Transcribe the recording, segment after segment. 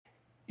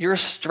Your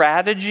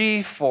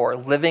strategy for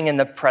living in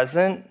the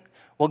present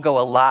will go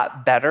a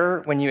lot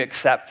better when you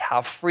accept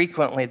how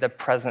frequently the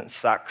present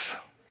sucks.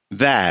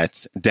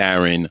 That's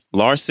Daron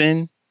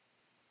Larson,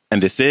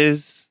 and this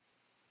is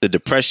the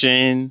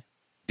Depression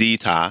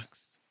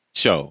Detox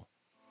Show.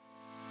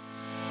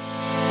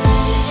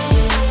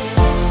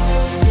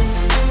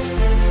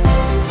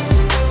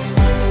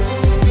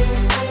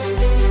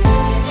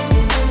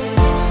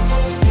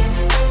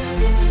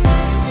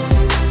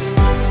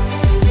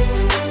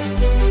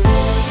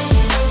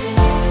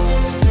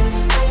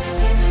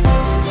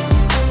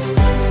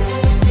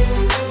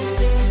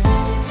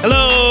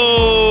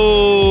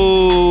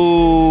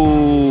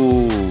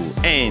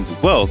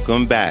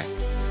 Welcome back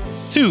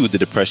to the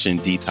Depression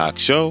Detox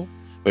Show,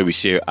 where we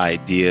share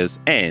ideas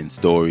and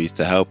stories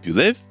to help you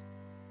live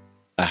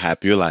a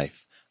happier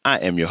life. I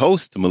am your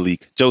host,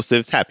 Malik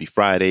Josephs. Happy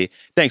Friday.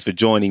 Thanks for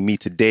joining me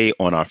today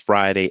on our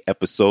Friday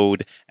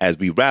episode as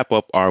we wrap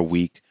up our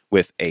week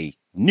with a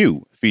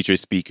new featured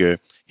speaker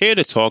here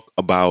to talk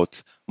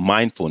about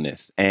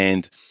mindfulness.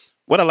 And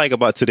what I like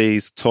about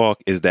today's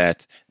talk is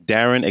that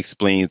Daron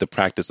explains the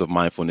practice of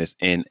mindfulness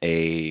in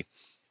a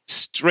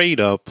straight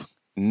up,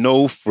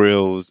 no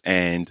frills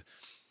and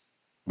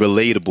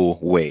relatable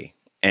way.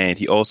 And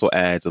he also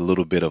adds a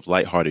little bit of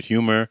lighthearted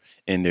humor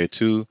in there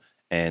too.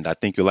 And I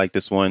think you'll like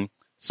this one.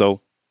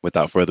 So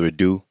without further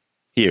ado,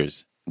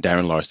 here's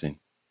Daron Larson.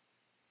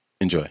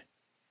 Enjoy.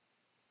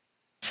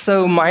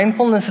 So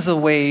mindfulness is a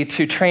way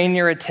to train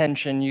your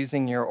attention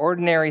using your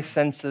ordinary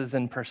senses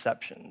and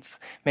perceptions.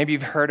 Maybe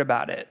you've heard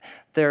about it.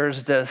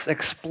 There's this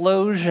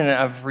explosion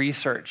of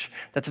research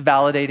that's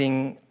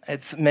validating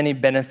its many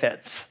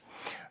benefits.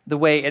 The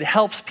way it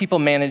helps people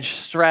manage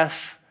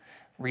stress,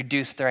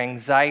 reduce their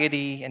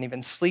anxiety, and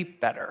even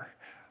sleep better.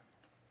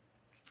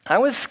 I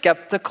was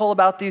skeptical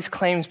about these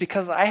claims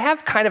because I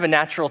have kind of a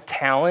natural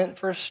talent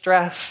for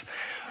stress.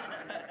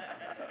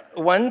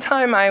 One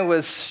time I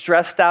was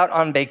stressed out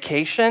on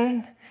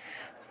vacation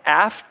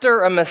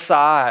after a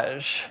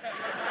massage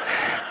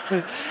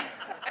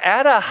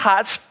at a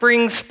hot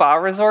spring spa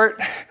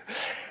resort.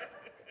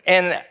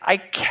 And I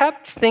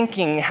kept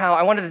thinking how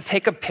I wanted to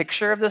take a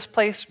picture of this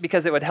place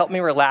because it would help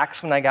me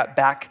relax when I got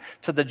back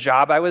to the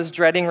job I was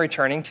dreading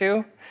returning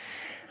to.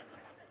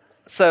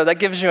 So that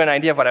gives you an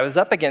idea of what I was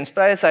up against.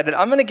 But I decided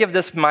I'm going to give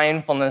this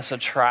mindfulness a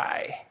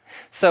try.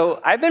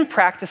 So I've been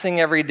practicing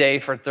every day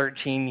for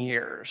 13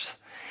 years.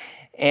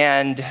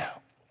 And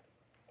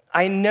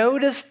I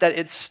noticed that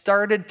it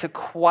started to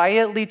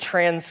quietly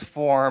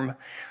transform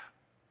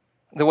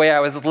the way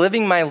I was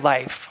living my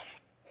life.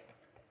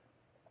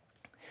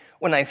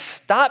 When I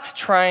stopped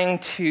trying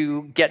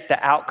to get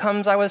the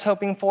outcomes I was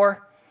hoping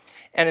for,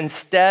 and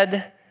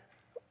instead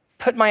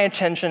put my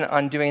attention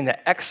on doing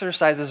the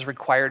exercises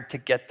required to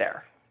get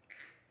there.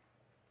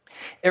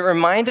 It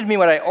reminded me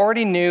what I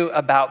already knew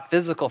about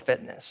physical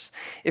fitness.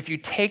 If you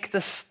take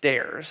the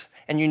stairs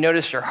and you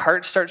notice your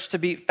heart starts to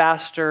beat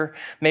faster,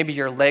 maybe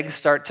your legs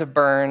start to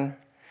burn,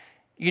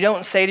 you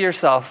don't say to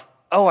yourself,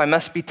 oh, I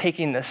must be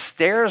taking the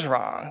stairs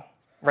wrong,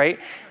 right?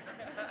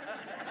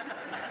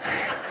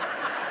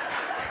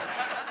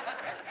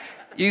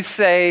 You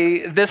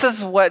say, this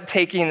is what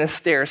taking the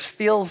stairs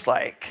feels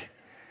like.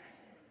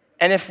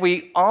 And if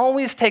we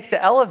always take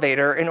the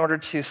elevator in order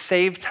to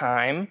save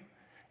time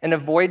and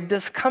avoid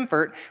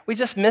discomfort, we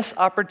just miss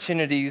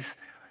opportunities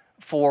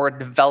for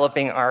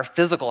developing our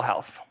physical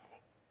health.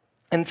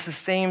 And it's the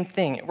same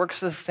thing. It works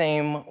the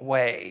same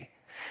way.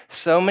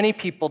 So many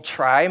people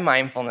try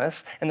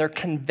mindfulness, and they're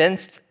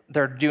convinced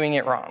they're doing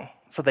it wrong,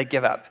 so they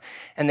give up.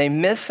 And they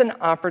miss an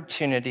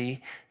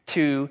opportunity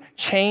to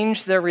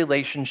change their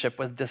relationship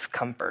with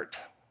discomfort.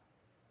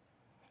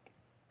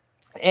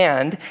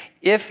 And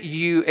if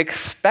you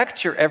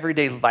expect your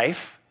everyday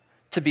life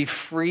to be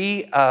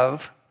free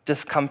of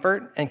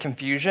discomfort and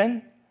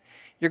confusion,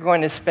 you're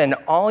going to spend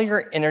all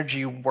your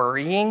energy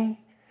worrying,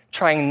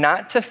 trying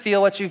not to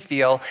feel what you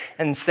feel,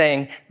 and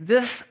saying,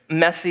 this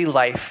messy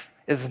life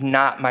is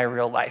not my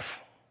real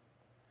life.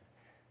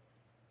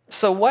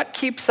 So what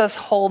keeps us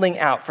holding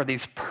out for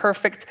these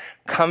perfect,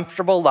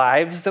 comfortable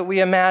lives that we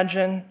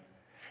imagine?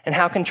 And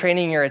how can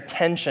training your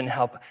attention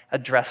help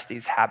address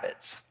these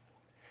habits?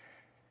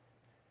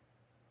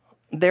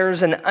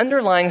 There's an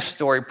underlying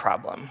story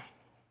problem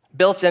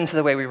built into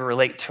the way we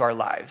relate to our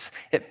lives.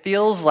 It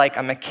feels like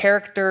I'm a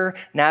character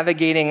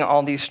navigating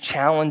all these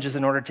challenges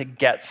in order to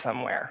get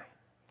somewhere.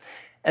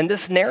 And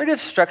this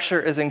narrative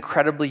structure is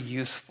incredibly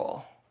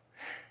useful.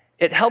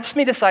 It helps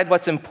me decide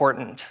what's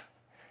important.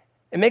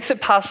 It makes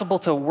it possible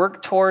to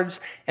work towards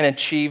and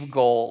achieve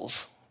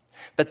goals.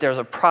 But there's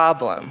a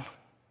problem.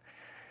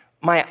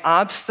 My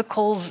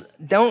obstacles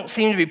don't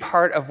seem to be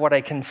part of what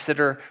I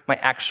consider my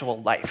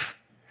actual life.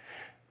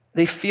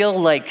 They feel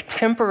like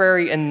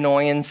temporary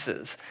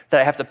annoyances that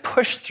I have to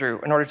push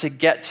through in order to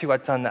get to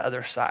what's on the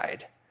other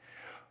side.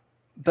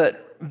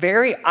 But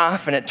very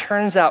often it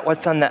turns out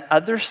what's on the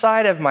other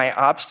side of my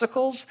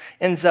obstacles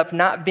ends up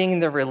not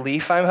being the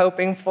relief I'm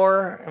hoping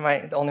for. Am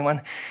I the only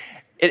one?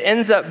 It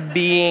ends up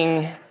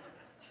being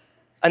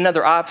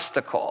another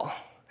obstacle.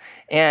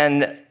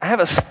 And I have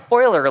a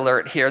spoiler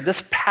alert here.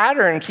 This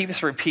pattern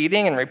keeps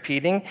repeating and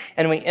repeating,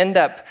 and we end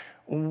up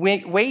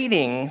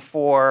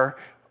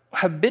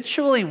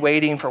habitually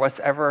waiting for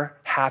what's ever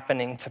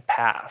happening to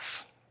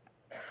pass.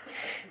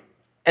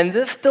 And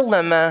this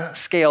dilemma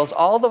scales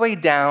all the way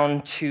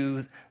down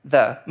to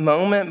the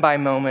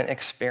moment-by-moment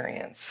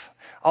experience.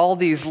 All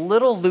these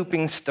little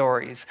looping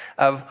stories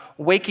of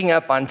waking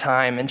up on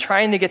time and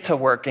trying to get to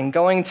work and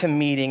going to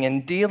meeting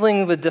and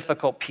dealing with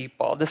difficult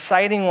people,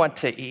 deciding what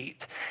to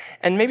eat.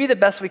 And maybe the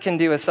best we can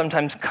do is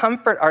sometimes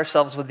comfort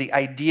ourselves with the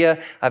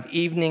idea of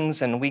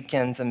evenings and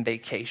weekends and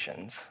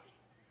vacations,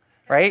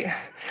 right?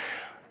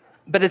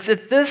 But it's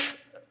at this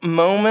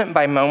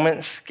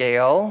moment-by-moment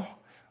scale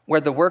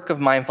where the work of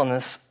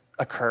mindfulness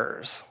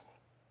occurs.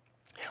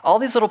 All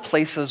these little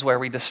places where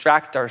we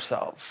distract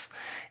ourselves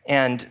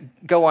and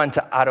go on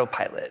to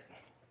autopilot.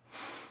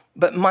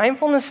 But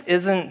mindfulness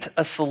isn't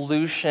a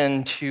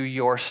solution to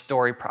your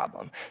story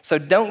problem. So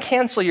don't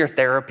cancel your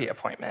therapy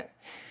appointment.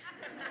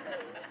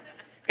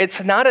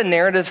 It's not a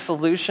narrative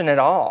solution at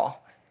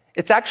all.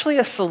 It's actually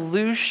a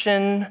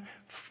solution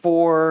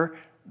for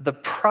the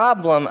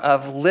problem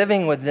of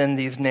living within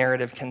these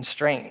narrative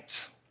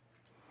constraints.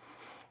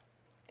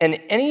 And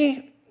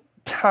any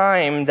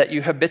time that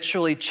you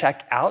habitually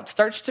check out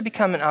starts to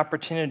become an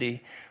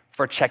opportunity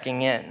for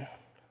checking in.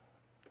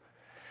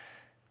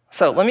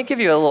 So let me give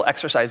you a little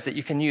exercise that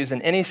you can use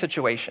in any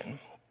situation.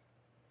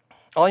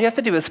 All you have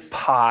to do is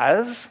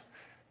pause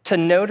to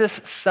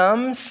notice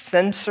some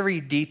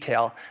sensory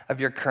detail of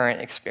your current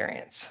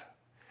experience.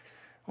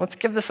 Let's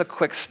give this a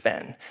quick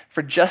spin.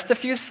 For just a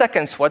few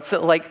seconds, what's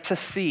it like to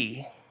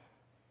see?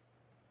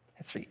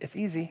 It's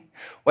easy.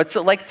 What's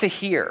it like to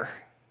hear?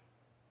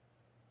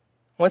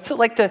 What's it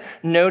like to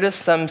notice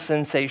some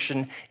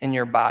sensation in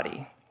your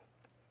body?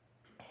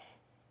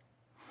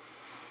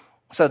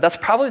 So that's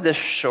probably the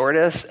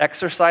shortest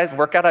exercise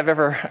workout I've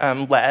ever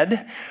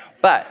led,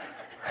 but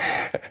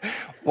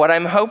what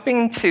I'm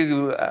hoping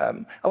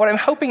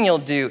you'll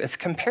do is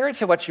compare it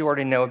to what you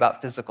already know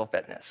about physical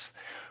fitness.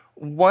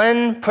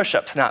 One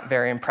push-up's not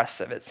very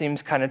impressive. It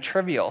seems kind of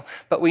trivial,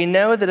 but we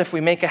know that if we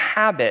make a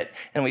habit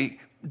and we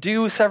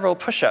do several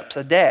push-ups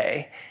a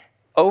day,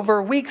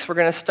 over weeks we're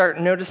going to start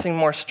noticing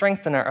more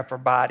strength in our upper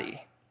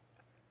body.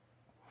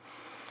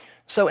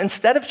 So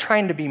instead of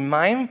trying to be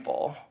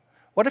mindful,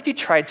 what if you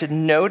tried to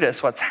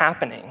notice what's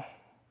happening?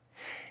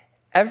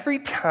 Every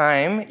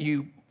time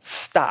you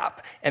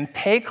stop and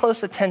pay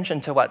close attention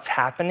to what's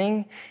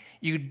happening,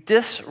 you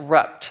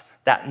disrupt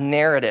that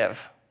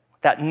narrative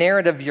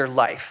of your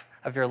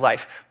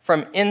life,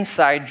 from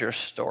inside your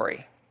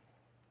story.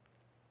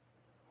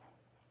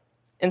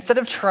 Instead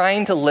of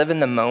trying to live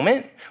in the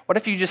moment, what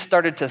if you just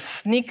started to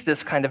sneak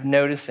this kind of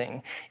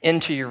noticing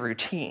into your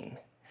routine?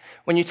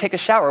 When you take a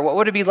shower, what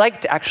would it be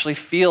like to actually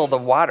feel the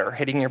water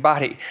hitting your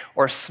body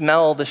or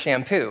smell the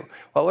shampoo?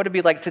 What would it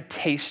be like to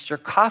taste your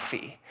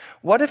coffee?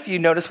 What if you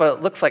notice what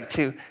it looks like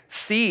to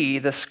see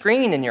the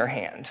screen in your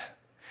hand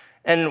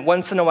and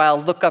once in a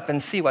while look up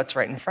and see what's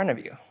right in front of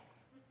you,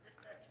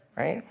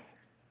 right?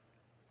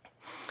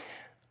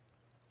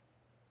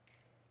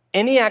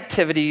 Any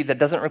activity that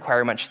doesn't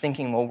require much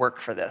thinking will work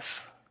for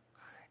this.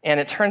 And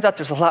it turns out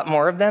there's a lot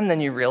more of them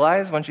than you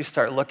realize once you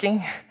start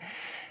looking.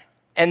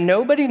 And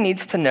nobody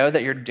needs to know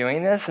that you're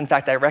doing this. In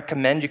fact, I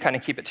recommend you kind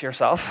of keep it to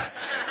yourself.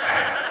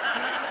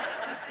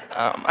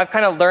 I've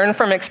kind of learned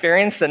from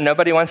experience that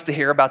nobody wants to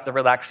hear about the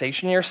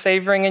relaxation you're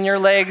savoring in your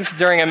legs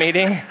during a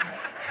meeting.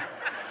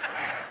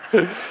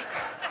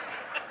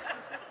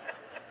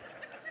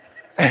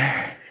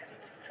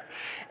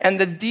 And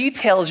the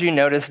details you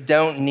notice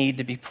don't need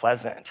to be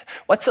pleasant.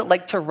 What's it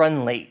like to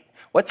run late?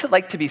 What's it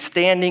like to be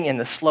standing in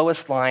the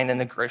slowest line in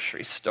the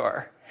grocery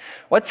store?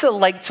 What's it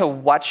like to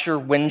watch your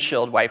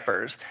windshield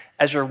wipers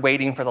as you're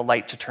waiting for the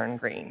light to turn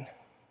green?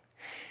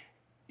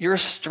 Your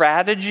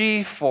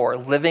strategy for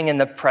living in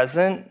the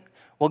present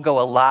will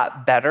go a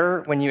lot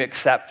better when you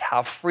accept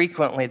how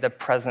frequently the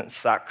present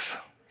sucks.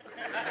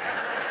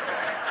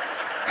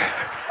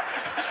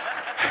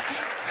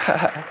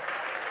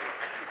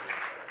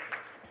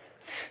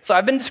 So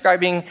I've been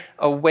describing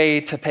a way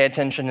to pay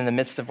attention in the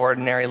midst of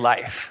ordinary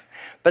life.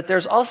 But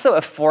there's also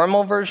a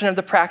formal version of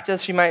the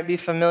practice you might be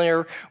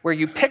familiar where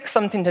you pick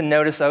something to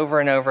notice over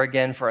and over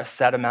again for a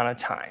set amount of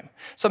time.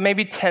 So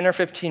maybe 10 or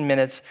 15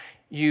 minutes,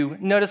 you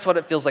notice what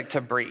it feels like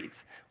to breathe.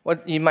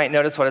 You might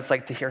notice what it's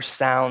like to hear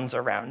sounds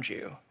around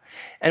you.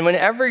 And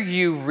whenever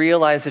you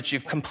realize that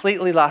you've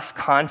completely lost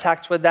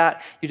contact with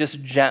that, you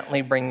just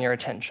gently bring your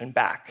attention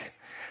back.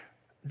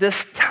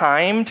 This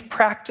timed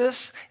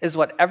practice is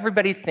what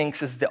everybody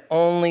thinks is the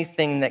only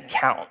thing that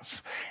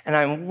counts. And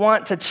I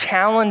want to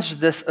challenge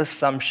this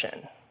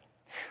assumption.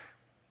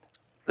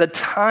 The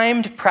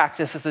timed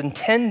practice is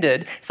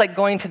intended, it's like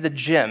going to the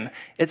gym.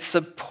 It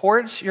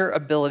supports your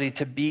ability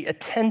to be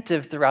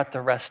attentive throughout the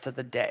rest of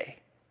the day.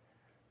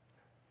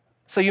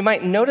 So you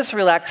might notice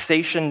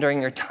relaxation during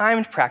your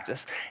timed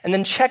practice and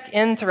then check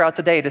in throughout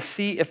the day to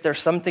see if there's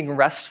something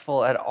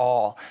restful at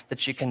all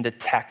that you can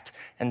detect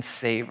and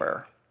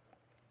savor.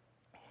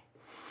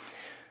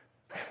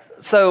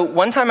 So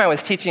one time I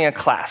was teaching a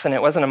class, and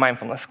it wasn't a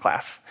mindfulness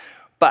class,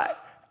 but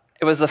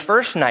it was the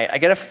first night. I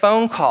get a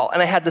phone call,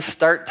 and I had the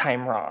start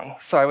time wrong,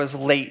 so I was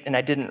late, and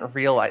I didn't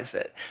realize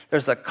it.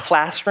 There's a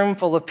classroom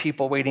full of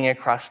people waiting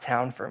across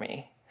town for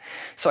me.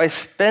 So I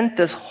spent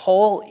this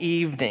whole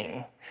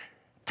evening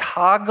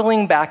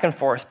toggling back and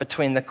forth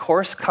between the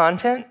course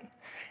content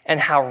and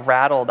how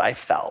rattled I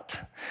felt.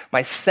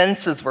 My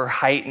senses were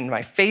heightened.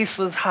 My face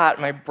was hot.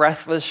 My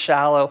breath was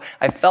shallow.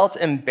 I felt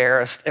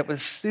embarrassed. It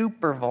was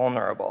super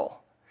vulnerable.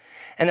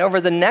 And over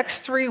the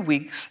next 3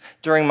 weeks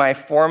during my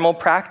formal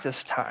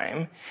practice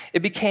time,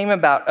 it became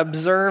about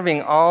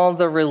observing all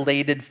the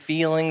related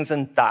feelings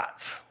and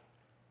thoughts.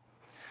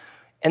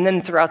 And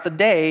then throughout the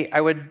day,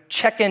 I would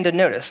check in to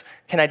notice,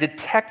 can I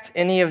detect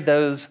any of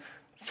those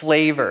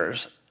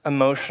flavors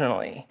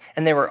emotionally?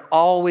 And they were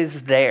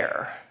always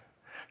there,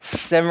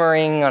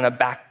 simmering on a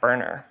back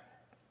burner.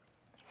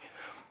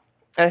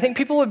 And I think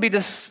people would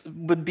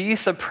be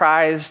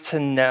surprised to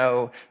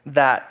know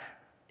that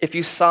if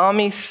you saw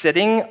me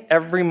sitting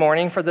every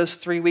morning for those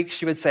 3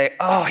 weeks, you would say,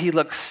 oh, he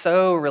looks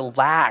so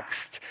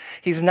relaxed.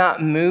 He's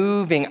not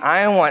moving.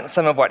 I want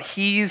some of what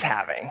he's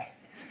having.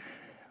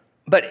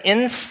 But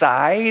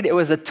inside, it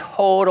was a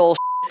total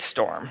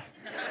shitstorm.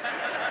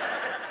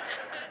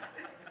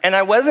 And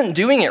I wasn't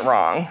doing it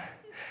wrong.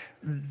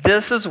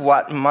 This is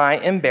what my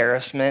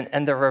embarrassment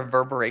and the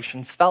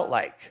reverberations felt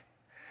like.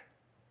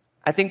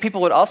 I think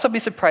people would also be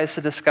surprised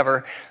to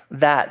discover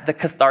that the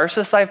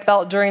catharsis I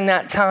felt during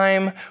that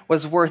time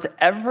was worth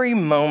every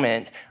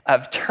moment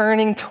of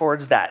turning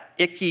towards that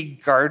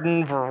icky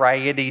garden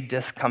variety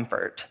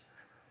discomfort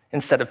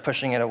instead of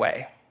pushing it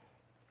away.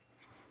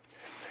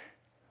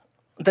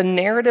 The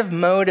narrative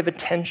mode of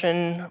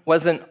attention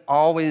wasn't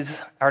always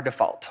our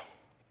default.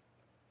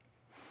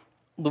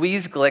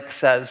 Louise Glick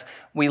says,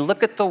 we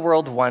look at the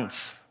world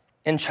once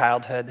in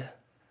childhood,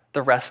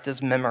 the rest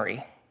is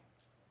memory.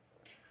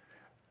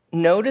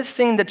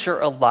 Noticing that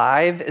you're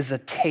alive is a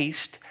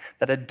taste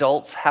that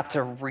adults have to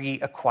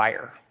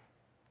reacquire.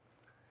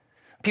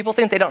 People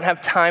think they don't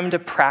have time to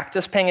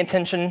practice paying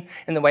attention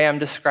in the way I'm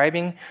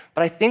describing,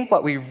 but I think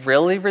what we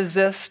really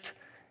resist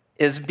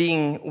is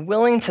being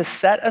willing to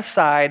set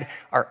aside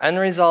our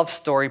unresolved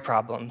story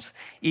problems,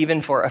 even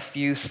for a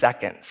few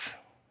seconds.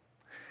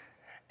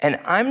 And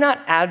I'm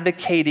not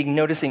advocating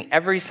noticing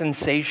every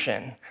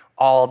sensation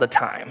all the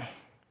time.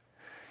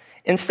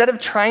 Instead of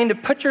trying to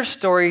put your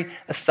story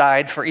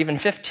aside for even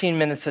 15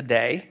 minutes a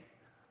day,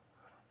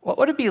 what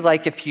would it be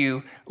like if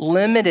you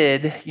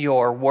limited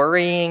your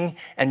worrying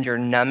and your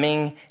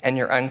numbing and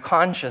your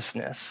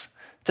unconsciousness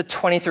to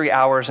 23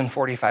 hours and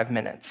 45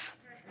 minutes?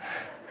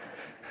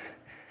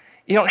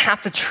 You don't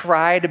have to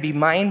try to be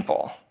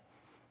mindful.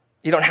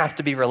 You don't have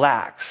to be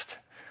relaxed.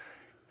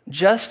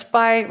 Just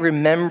by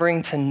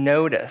remembering to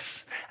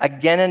notice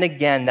again and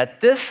again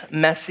that this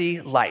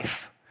messy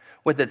life,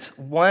 with its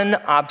one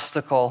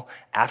obstacle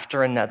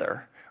after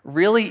another,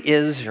 really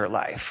is your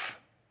life.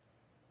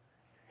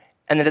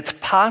 And that it's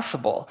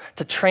possible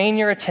to train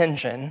your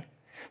attention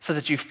so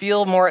that you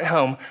feel more at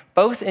home,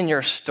 both in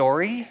your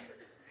story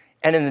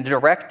and in the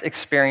direct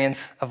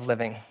experience of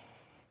living.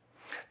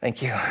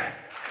 Thank you.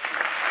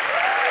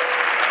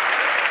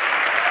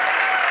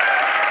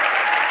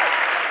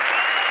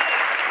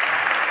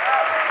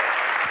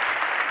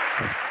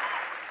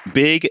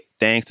 Big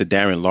thanks to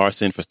Daron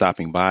Larson for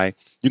stopping by.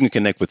 You can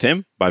connect with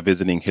him by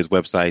visiting his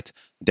website,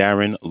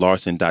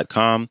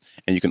 daronlarson.com,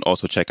 and you can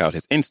also check out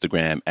his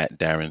Instagram at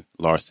Daron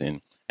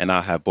Larson. And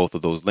I'll have both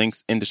of those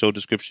links in the show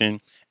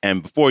description.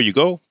 And before you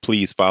go,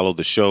 please follow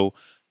the show,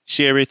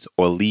 share it,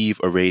 or leave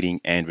a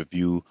rating and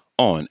review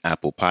on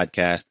Apple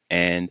Podcast.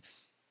 And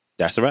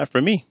that's a wrap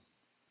for me.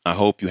 I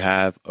hope you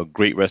have a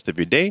great rest of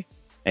your day,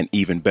 an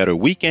even better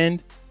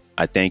weekend.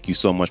 I thank you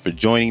so much for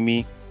joining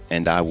me,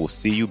 and I will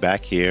see you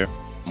back here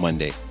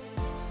Monday.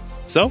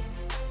 So,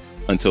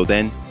 until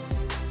then,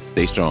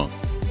 stay strong.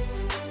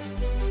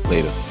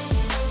 Later.